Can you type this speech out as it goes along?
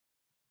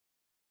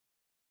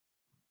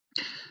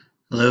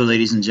Hello,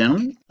 ladies and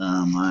gentlemen.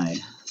 My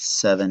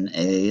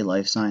 7A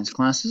Life Science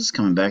classes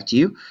coming back to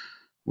you,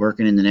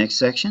 working in the next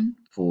section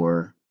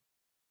for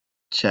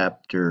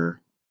Chapter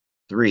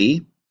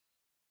 3.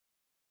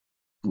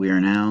 We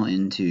are now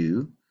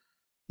into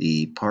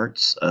the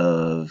parts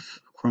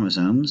of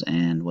chromosomes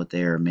and what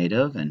they are made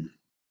of and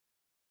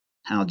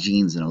how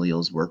genes and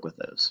alleles work with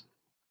those.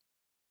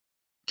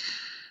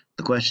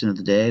 The question of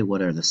the day,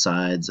 what are the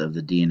sides of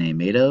the DNA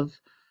made of?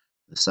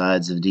 The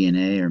sides of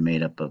DNA are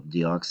made up of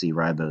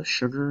deoxyribose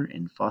sugar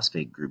and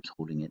phosphate groups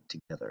holding it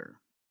together.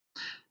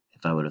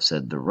 If I would have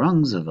said the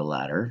rungs of a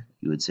ladder,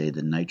 you would say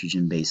the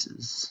nitrogen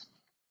bases.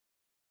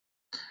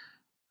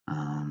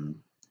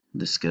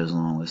 This goes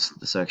along with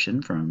the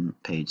section from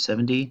page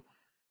 70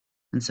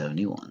 and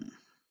 71.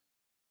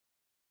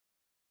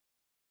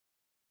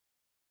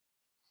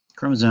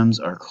 Chromosomes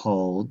are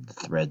called the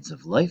threads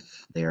of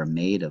life. They are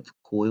made of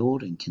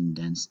coiled and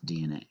condensed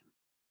DNA.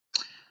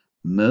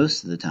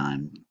 Most of the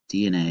time,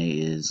 DNA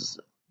is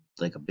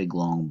like a big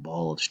long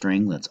ball of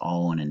string that's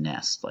all in a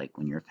nest. Like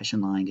when your fishing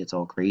line gets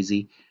all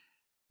crazy,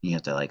 you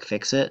have to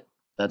fix it.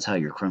 That's how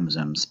your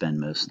chromosomes spend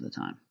most of the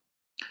time.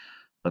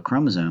 But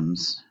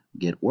chromosomes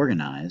get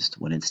organized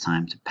when it's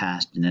time to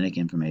pass genetic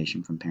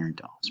information from parent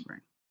to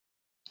offspring.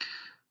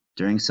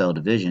 During cell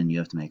division, you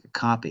have to make a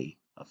copy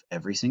of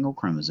every single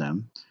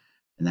chromosome,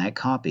 and that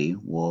copy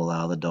will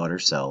allow the daughter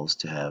cells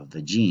to have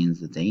the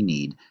genes that they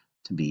need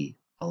to be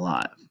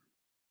alive.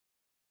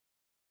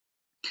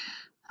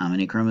 How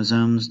many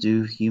chromosomes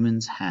do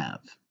humans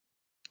have?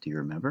 Do you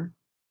remember?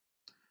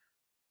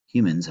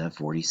 Humans have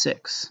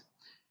 46.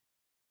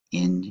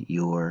 In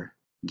your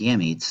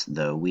gametes,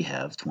 though, we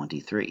have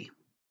 23.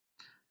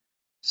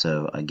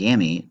 So a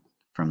gamete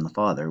from the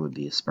father would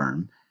be a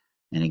sperm,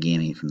 and a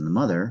gamete from the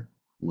mother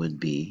would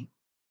be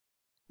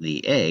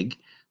the egg,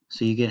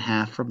 so you get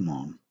half from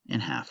mom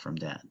and half from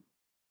dad.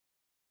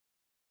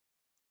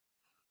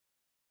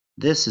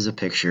 This is a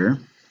picture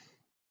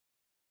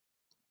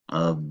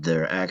of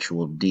their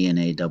actual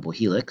DNA double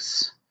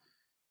helix.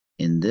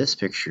 In this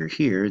picture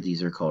here,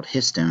 these are called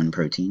histone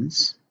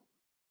proteins.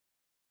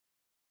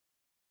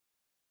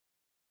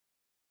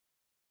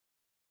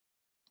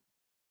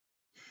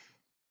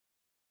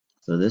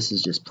 So this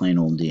is just plain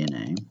old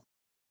DNA.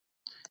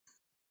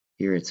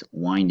 Here it's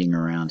winding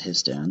around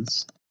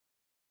histones.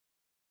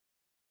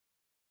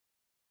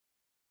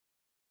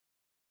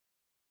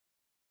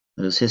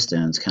 Those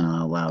histones kind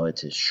of allow it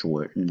to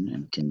shorten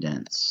and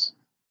condense.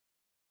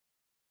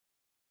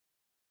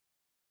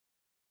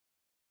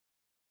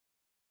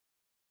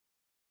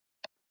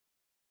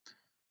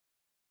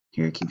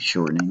 Here it keeps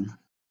shortening.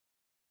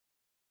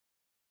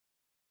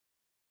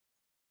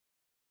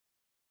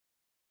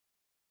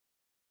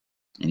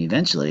 And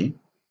eventually,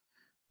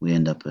 we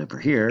end up over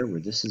here where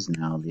this is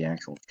now the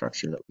actual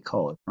structure that we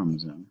call a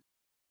chromosome.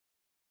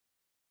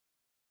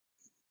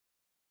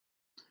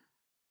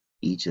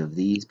 Each of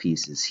these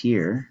pieces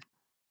here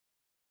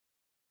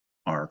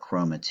are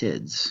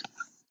chromatids.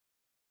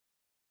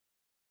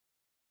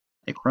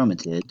 A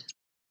chromatid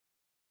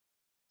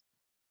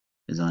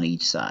is on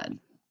each side,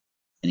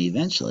 and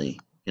eventually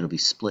it'll be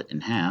split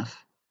in half.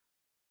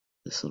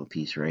 This little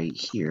piece right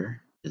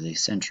here is a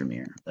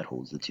centromere that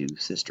holds the two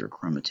sister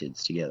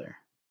chromatids together.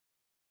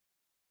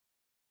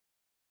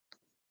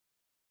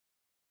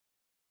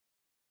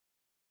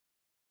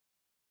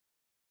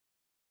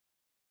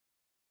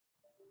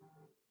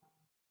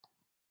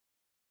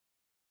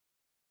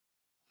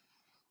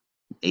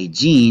 A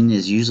gene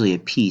is usually a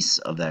piece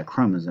of that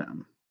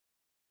chromosome.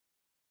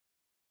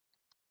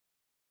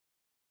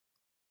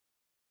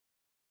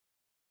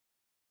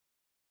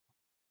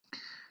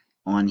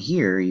 On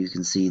here, you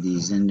can see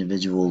these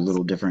individual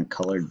little different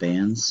colored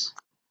bands.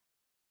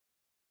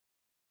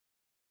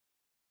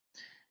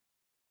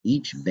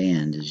 Each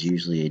band is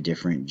usually a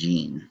different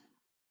gene.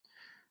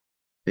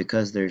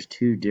 Because there's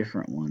two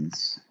different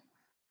ones,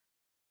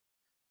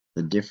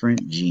 the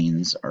different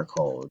genes are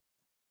called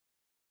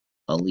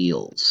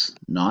alleles.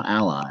 Not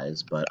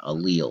allies, but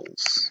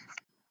alleles.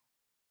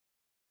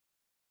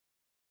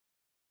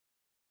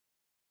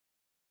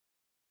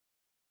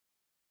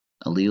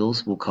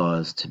 Alleles will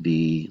cause to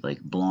be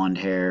like blonde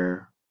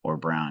hair or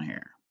brown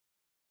hair.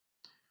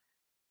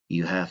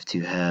 You have to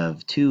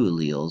have two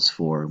alleles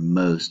for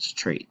most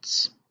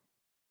traits.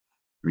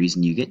 The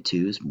reason you get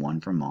two is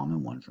one from mom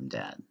and one from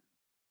dad.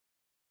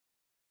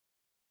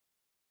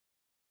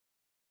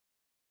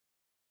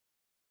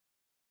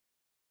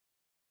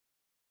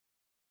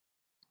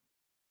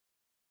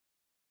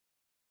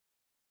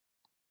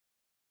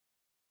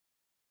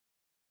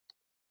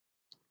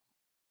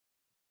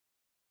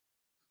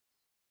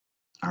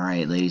 All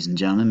right, ladies and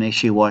gentlemen, make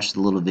sure you watch the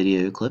little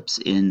video clips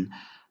in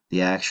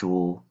the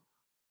actual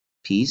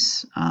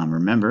piece.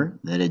 Remember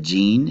that a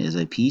gene is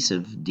a piece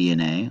of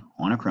DNA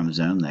on a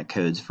chromosome that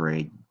codes for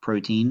a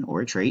protein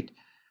or a trait.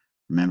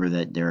 Remember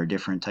that there are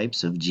different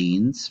types of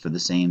genes for the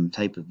same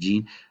type of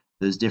gene.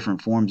 Those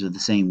different forms of the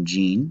same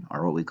gene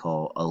are what we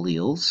call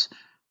alleles,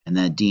 and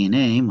that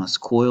DNA must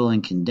coil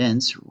and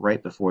condense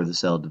right before the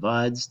cell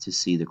divides to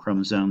see the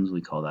chromosomes.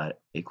 We call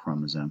that a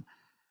chromosome.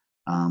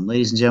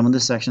 Ladies and gentlemen,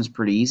 this section is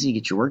pretty easy.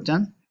 Get your work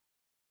done.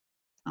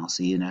 I'll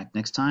see you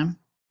next time.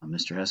 I'm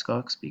Mr.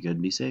 Hescox. Be good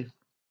and be safe.